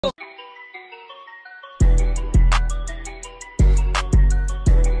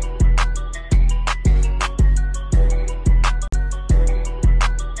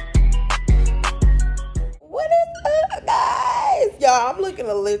I'm looking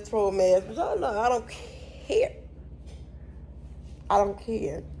a literal mess, but y'all know I don't care. I don't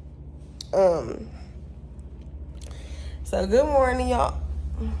care. So good morning, y'all.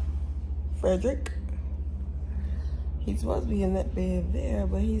 Frederick. He's supposed to be in that bed there,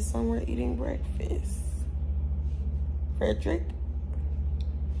 but he's somewhere eating breakfast. Frederick.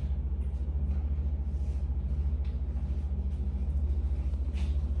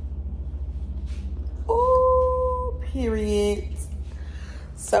 Ooh, period.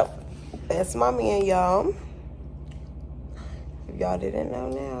 So, that's my man, y'all. If y'all didn't know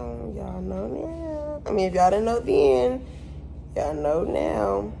now, y'all know now. I mean, if y'all didn't know then, y'all know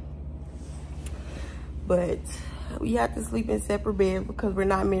now. But we have to sleep in separate beds because we're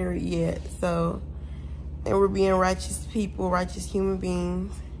not married yet. So, and we're being righteous people, righteous human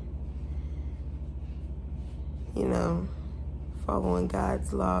beings. You know, following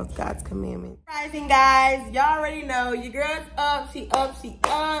God's laws, God's commandments. Rising, guys. Y'all already know your girl's up. She up. She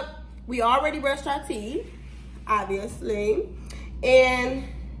up. We already brushed our teeth, obviously. And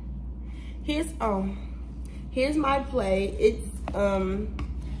here's my plate. It's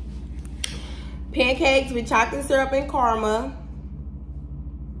pancakes with chocolate syrup and caramel.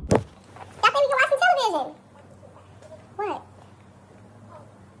 I think we can watch some television. What?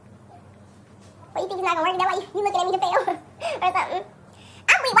 What, you think it's not gonna work? Is that why you looking at me to fail? Or something?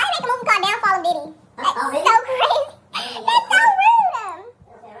 Why they make a movie called Downfall of Diddy? That's so crazy. That's so rude.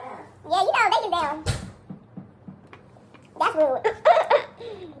 Yeah, you know, they get down. That's rude.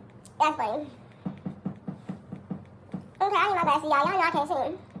 That's funny. Okay, I need my glasses, y'all. Y'all know I can't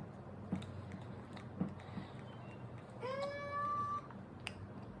see.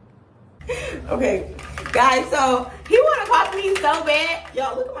 Okay, guys, so he wanna copy me so bad.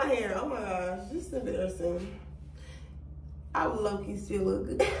 Y'all, look at my hair. Oh my gosh, this is embarrassing. I low-key still look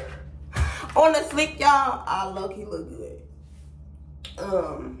good. On the slick, y'all, I low-key look good.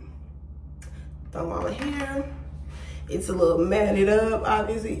 Throw my hair. It's a little matted up,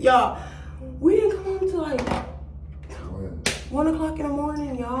 obviously. Y'all, we didn't come home till like 1 o'clock in the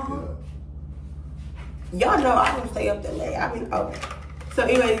morning, y'all. Y'all know I don't stay up that late. I mean, okay. So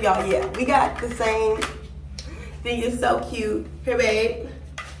anyways, y'all, yeah, we got the same thing. It's so cute. Here, babe.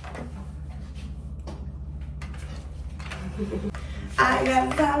 I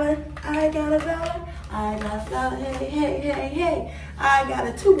got $1. I got $1. I got $1. Hey, hey, hey, hey. I got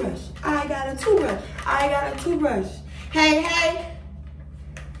a toothbrush. I got a toothbrush. I got a toothbrush. Hey, hey.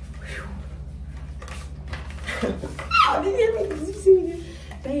 Oh, did you hear me? Did you see me?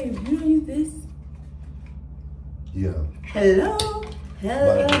 Babe, you don't use this? Yeah. Hello.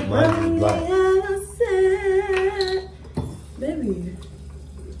 Hello. Baby.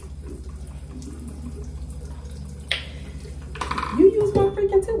 You use my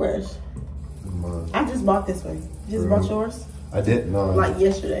freaking toothbrush. I just bought this one. You just bought yours? I didn't know. Like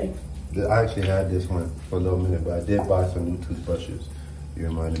yesterday. I actually had this one for a little minute, but I did buy some new toothbrushes. You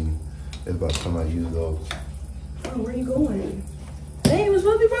reminded me. It's about time I use those. Oh, where you going? Hey, we're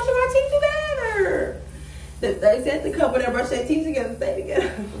supposed to be brushing our teeth together. They said the couple that brush their teeth together stay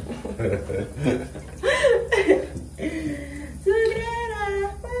together.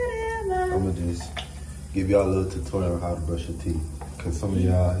 Together, whatever. I'm gonna just give y'all a little tutorial on how to brush your teeth. Cause some of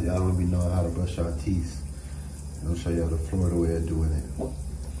y'all don't be knowing how to brush your teeth. I'll show y'all the Florida way of doing it.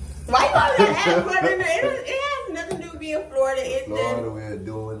 Why you always gotta ask Florida? It has nothing to do with being Florida. It's Florida way of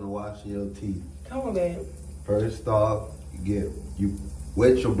doing and washing your teeth. Come on, babe. First off, you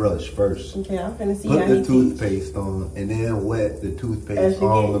wet your brush first. Okay, I'm finna see Put how the toothpaste on, and then wet the toothpaste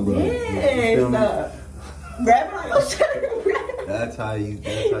on the brush. Yes. Grab it on your shirt. That's how you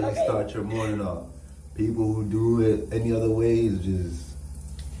start your morning off. People who do it any other way is just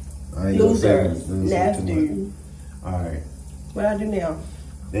losers, nasty. All right. What I do now?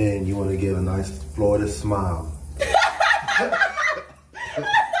 Then you want to give a nice Florida smile.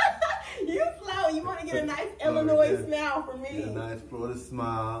 You slow. You want to get a nice Illinois smile for me. Get a nice Florida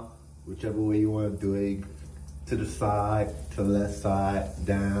smile, whichever way you want to do it. To the side, to the left side,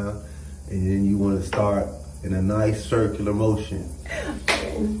 down, and then you want to start in a nice circular motion.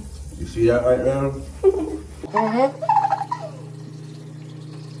 Okay. You see that right now? Don't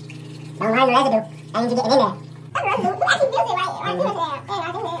mind the residue. I need to get it in there. That's residue. You actually built it right here.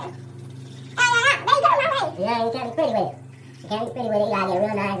 Yeah, you can't be pretty with it. You can't be pretty with it. You gotta get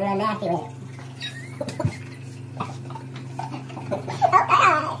real nice, real nasty with it. Okay,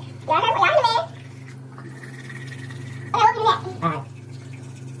 alright. Y'all heard me, man. Okay, we'll do that. Alright.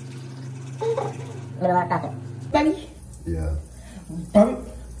 What do I talk to? Baby. Yeah.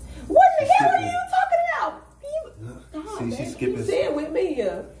 What the hell are you talking about? See, she's skipping. Say it with me.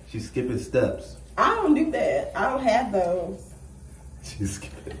 She's skipping steps. I don't do that. I don't have those. She's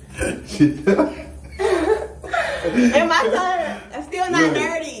scared. And my tongue, I'm still not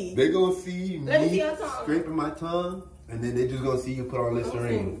dirty. They gonna see Let me see me your tongue. scraping my tongue, and then they just gonna see you put on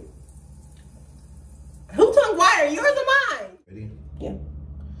Listerine. Who tongue whiter, yours or mine? Ready? Yeah.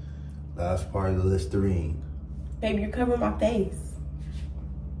 Last part of the Listerine. Baby, you're covering my face.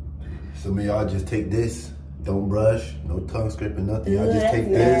 Some of y'all just take this, don't brush, no tongue scraping, nothing. Y'all just That's take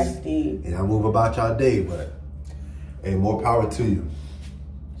this, nasty. and I move about y'all day, but hey, more power to you.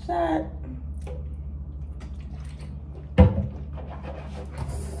 Shut.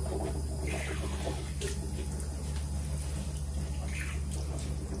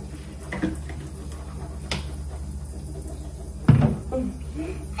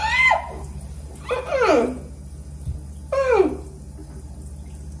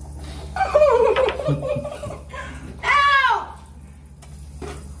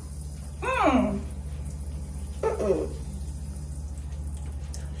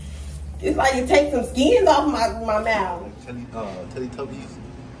 It's like you take some skins off my mouth. Teletubbies.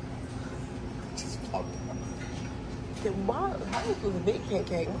 Just popped out. Why? How this was a big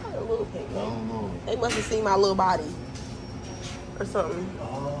pancake? Why a little pancake? I don't know. They must have seen my little body or something.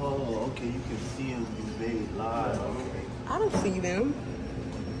 Oh, okay. You can see them made live. Okay. I don't see them.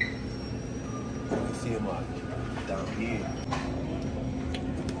 You can see them down here.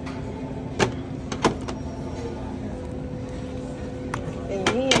 And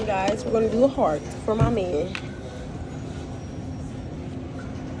then, guys, we're gonna do a heart for my man.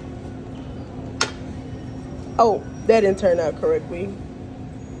 Oh, that didn't turn out correctly.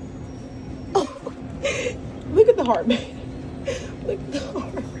 Oh, look at the heart, babe. Look at the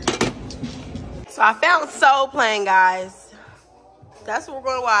heart. So I found Soul Plane, guys. That's what we're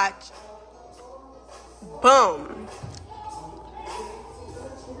gonna watch. Boom.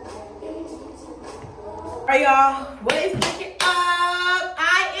 All right, y'all. What is cooking up?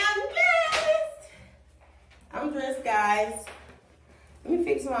 I am dressed. I'm dressed, guys. Let me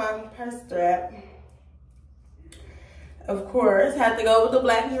fix my purse strap. Of course, had to go with the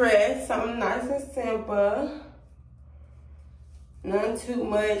black dress. Something nice and simple. None too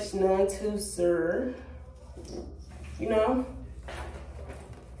much, none too sir. You know?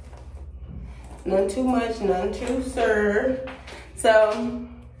 None too much, none too sir. So,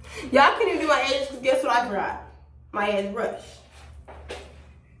 y'all couldn't even do my edge because guess what I brought? My edge brush.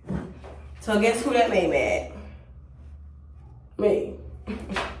 So guess who that made mad? Me.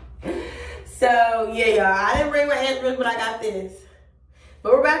 So yeah, y'all, I didn't bring my edge brush, but I got this.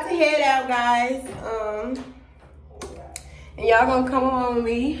 But we're about to head out, guys. And y'all gonna come along with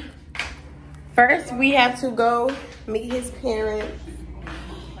me. First, we have to go meet his parents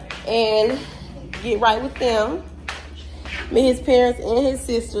and get right with them. Meet his parents and his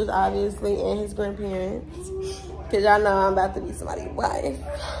sisters, obviously, and his grandparents. Because y'all know I'm about to be somebody's wife.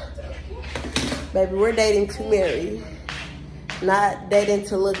 Baby, we're dating to marry. Not dating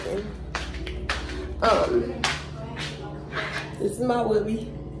to looking. This is my Whoopi.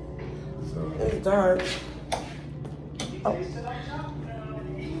 It's dark. Oh.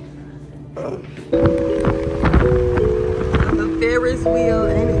 The Ferris wheel,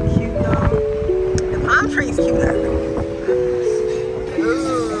 ain't it cute, y'all? The palm tree's cuter.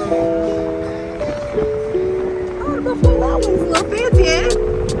 Oh, the buffalo wild wings, a little fancy, eh?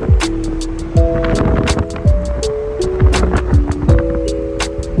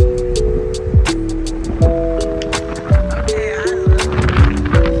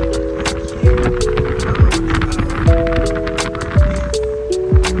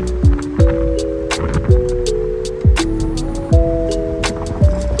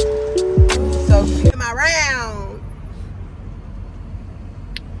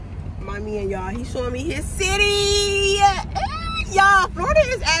 Showing me his city. Y'all, Florida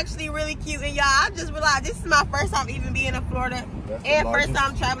is actually really cute. And y'all, I just realized this is my first time even being in Florida. And first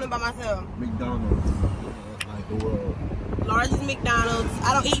time traveling by myself. McDonald's, like the world. Largest McDonald's.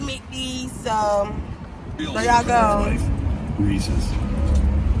 I don't eat McD, so there y'all go. Reese's. If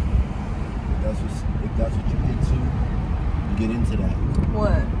that's what you get into that.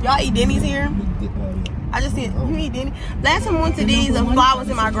 What? Y'all eat Denny's here? I just said, you eat Denny's? Last time I went to Denny's, the fly was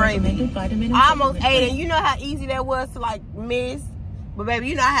in my gravy. I almost ate it. And you know how easy that was to like miss? But baby,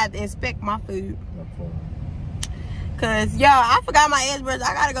 you know I had to inspect my food. Cause y'all, I forgot my edge brush.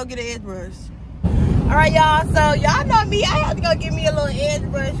 I gotta go get an edge brush. All right, y'all. So y'all know me. I had to go get me a little edge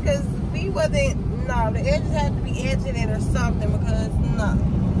brush because we wasn't, no, the edges had to be edging it or something because no.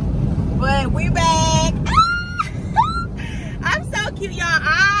 But we back. I'm so cute, y'all.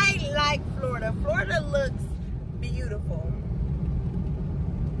 I like Florida. Florida looks beautiful.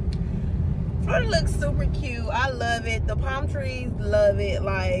 Florida looks super cute. I love it. The palm trees, love it.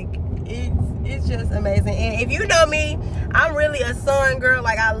 Like, it's just amazing. And if you know me, I'm really a sun girl.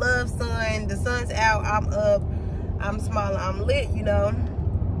 Like, I love sun. The sun's out, I'm up, I'm smiling, I'm lit, you know.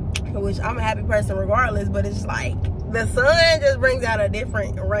 Which I'm a happy person regardless, but it's like the sun just brings out a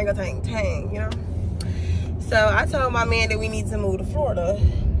different orangutan tang, you know. So I told my man that we need to move to Florida.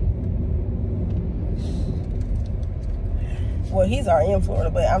 Well, he's already in Florida,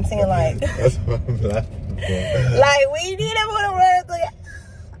 but I'm saying like, That's what I'm laughing for. like we need to move to Florida.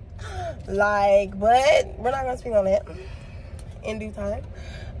 Like, but we're not gonna speak on that in due time.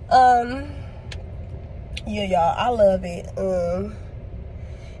 Yeah, y'all, I love it.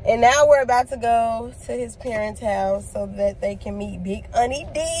 And now we're about to go to his parents' house so that they can meet Big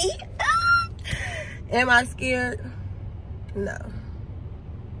Anyaii D. Am I scared? No.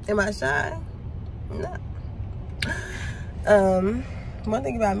 Am I shy? No. One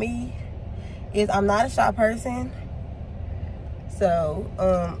thing about me is I'm not a shy person. So,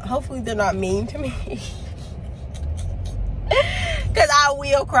 hopefully they're not mean to me. Because I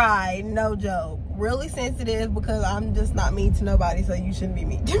will cry, no joke. Really sensitive because I'm just not mean to nobody, so you shouldn't be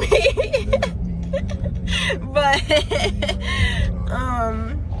mean to me. But,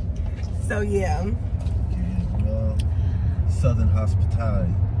 so yeah. Southern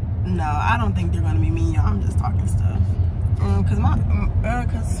hospitality. No, I don't think they're gonna be mean, y'all. I'm just talking stuff.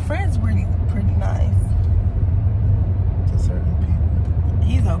 Cause Fred's pretty nice. To certain people.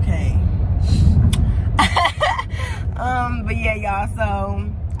 He's okay. But yeah, y'all.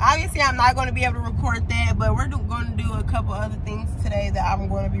 So obviously, I'm not gonna be able to record that, but we're gonna do a couple other things today that I'm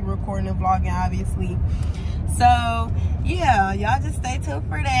gonna be recording and vlogging, obviously. So yeah, y'all just stay tuned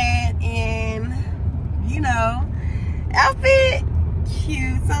for that. And you know, outfit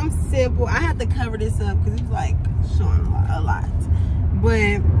cute, something simple. I have to cover this up because it's like showing a lot.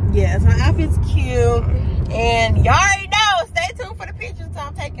 But yeah, so outfit's cute, and y'all already know. Stay tuned for the pictures. So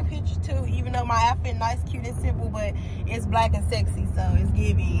I'm taking pictures too, even though my outfit nice, cute, and simple, but it's black and sexy, so it's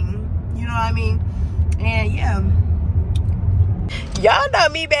giving. You know what I mean? And yeah, y'all know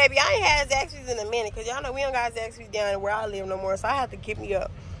me, baby. I ain't had Zaxby's in a minute because y'all know we don't got Zaxby's down where I live no more, so I have to get me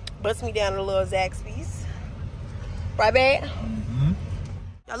up, bust me down a little Zaxby's. Right, babe?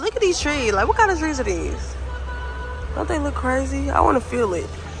 Y'all look at these trees. Like, what kind of trees are these? Don't they look crazy? I want to feel it.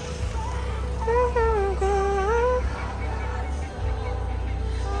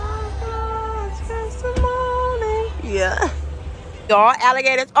 Yeah. Y'all,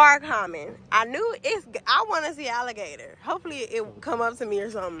 alligators are coming. I want to see alligator. Hopefully it will come up to me or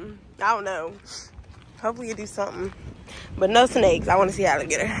something. I don't know. Hopefully it do something. But no snakes. I want to see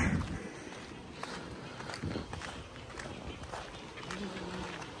alligator.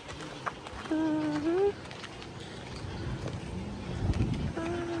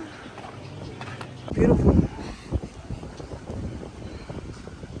 Beautiful.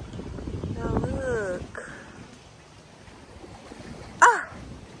 Now look. Ah!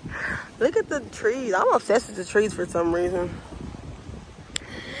 Look at the trees. I'm obsessed with the trees for some reason.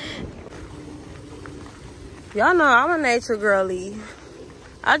 Y'all know I'm a nature girly.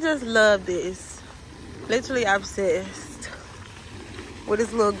 I just love this. Literally obsessed with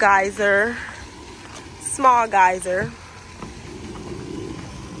this little geyser. Small geyser.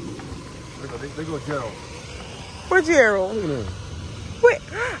 They go Gerald. Where's Gerald? Look at him. Wait.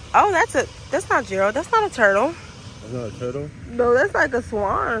 Oh, that's not Gerald. That's not a turtle. That's not a turtle? No, that's like a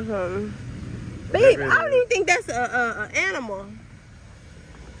swan or something. Babe, I don't even think that's a animal.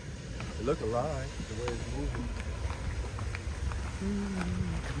 It look alive, the way it's moving.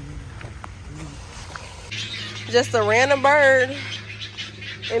 Just a random bird.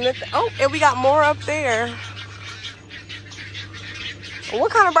 And we got more up there.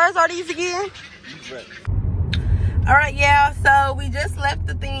 What kind of birds are these again? All right, yeah, so we just left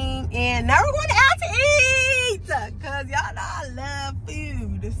the thing and now we're going out to eat because y'all know I love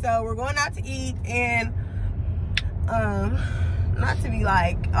food. So we're going out to eat and not to be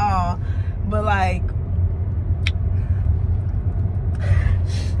like, but like,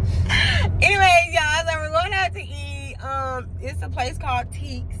 anyways, y'all, so we're going out to eat. It's a place called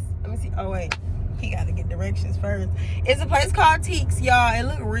Teeks. Let me see. Oh wait, he got to get directions first. It's a place called Teeks, y'all. It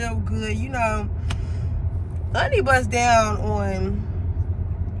look real good, you know. Honey bust down on,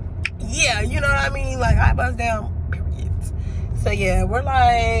 yeah, you know what I mean? Like, I bust down, period. So yeah, we're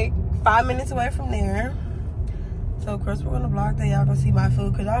like 5 minutes away from there. So of course we're gonna vlog that. Y'all gonna see my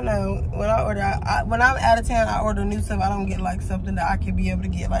food, cause y'all know when I order, when I'm out of town, I order new stuff. I don't get like something that I can be able to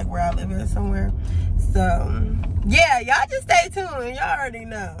get like where I live at somewhere. So yeah, y'all just stay tuned. Y'all already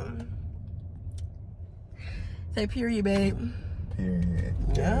know. Say period, babe. Period.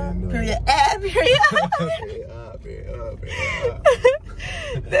 Yeah. No. Period. Period.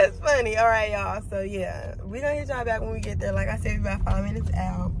 That's funny. All right, y'all. So yeah, we're gonna hit y'all back when we get there. Like I said, we're about 5 minutes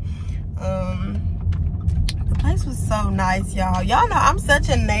out. The place was so nice, y'all. Y'all know I'm such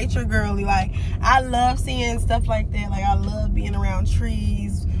a nature girly. Like, I love seeing stuff like that. Like, I love being around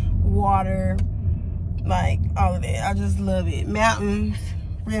trees, water, like all of that. I just love it. Mountains,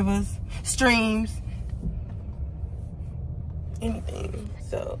 rivers, streams, anything.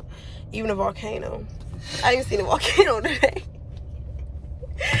 So even a volcano. I haven't seen a volcano today.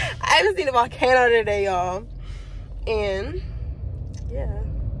 I haven't seen a volcano today, y'all. And yeah.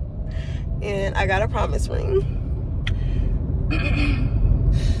 And I got a promise ring.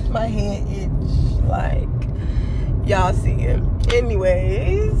 My head itch, like y'all see it.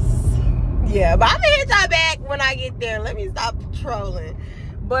 Anyways, yeah, but I'm gonna hit y'all back when I get there. Let me stop trolling.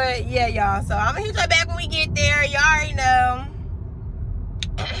 But yeah, y'all, so I'm gonna hit y'all back when we get there. Y'all already know.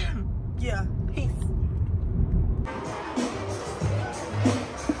 Yeah, peace.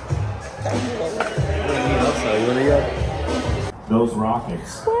 Those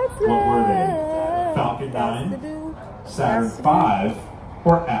rockets, what were they? Falcon 9, Saturn 5,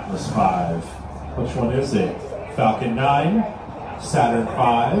 or Atlas 5? Which one is it? Falcon 9, Saturn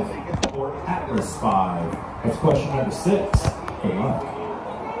 5, or Atlas 5? That's question number 6. Good luck.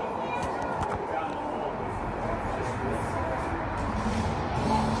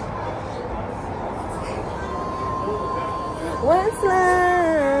 What's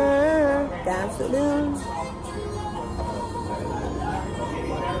love got to do?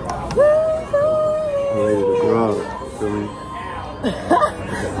 Ready to draw, feel me?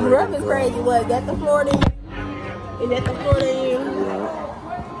 Rough is crazy. What? That's the Florida? Is that the Florida?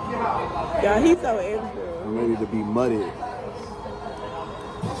 Y'all, he's so extra. I'm ready to be mudded.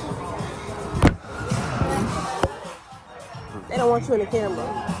 They don't want you in the camera.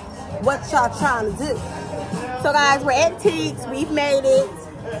 What y'all trying to do? So guys, we're at Teeks. We've made it.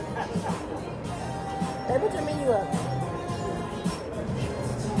 Hey, put your menu up.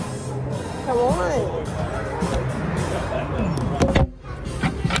 Come on.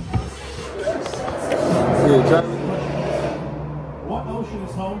 What ocean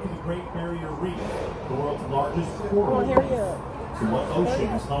is home to the Great Barrier Reef, the world's largest Come on, coral hurry reef? up. So what ocean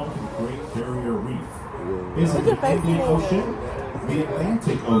is home to the Great Barrier Reef? Is it Put your the face Indian in. Ocean, the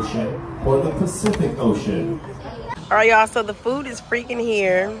Atlantic Ocean, or the Pacific Ocean? All right, y'all, so the food is freaking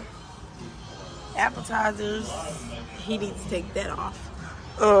here. Appetizers, he needs to take that off.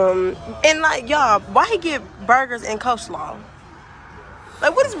 And like, y'all, why he get burgers and coleslaw?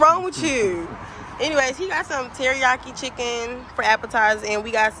 Like, what is wrong with you? Anyways, he got some teriyaki chicken for appetizers, and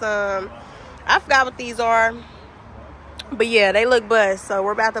we got some, I forgot what these are, but yeah, they look bust, so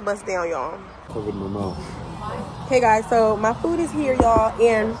we're about to bust down, y'all. Covered my mouth. Okay, guys, so my food is here, y'all,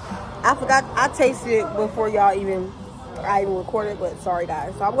 and I forgot, I tasted it before I even recorded, but sorry,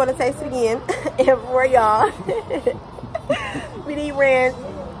 guys. So I'm gonna taste it again, and for y'all, we need ranch.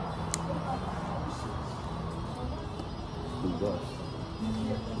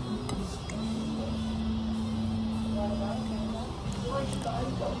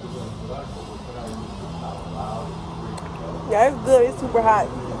 Yeah, it's good. It's super hot.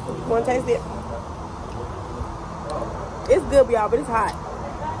 You wanna taste it? It's good, y'all, but it's hot.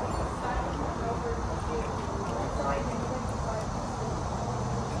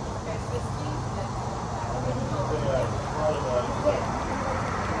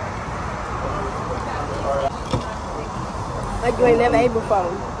 Like you ain't never ate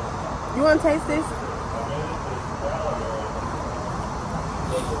before. You wanna taste this?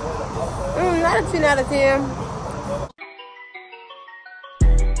 Not a 10 out of 10.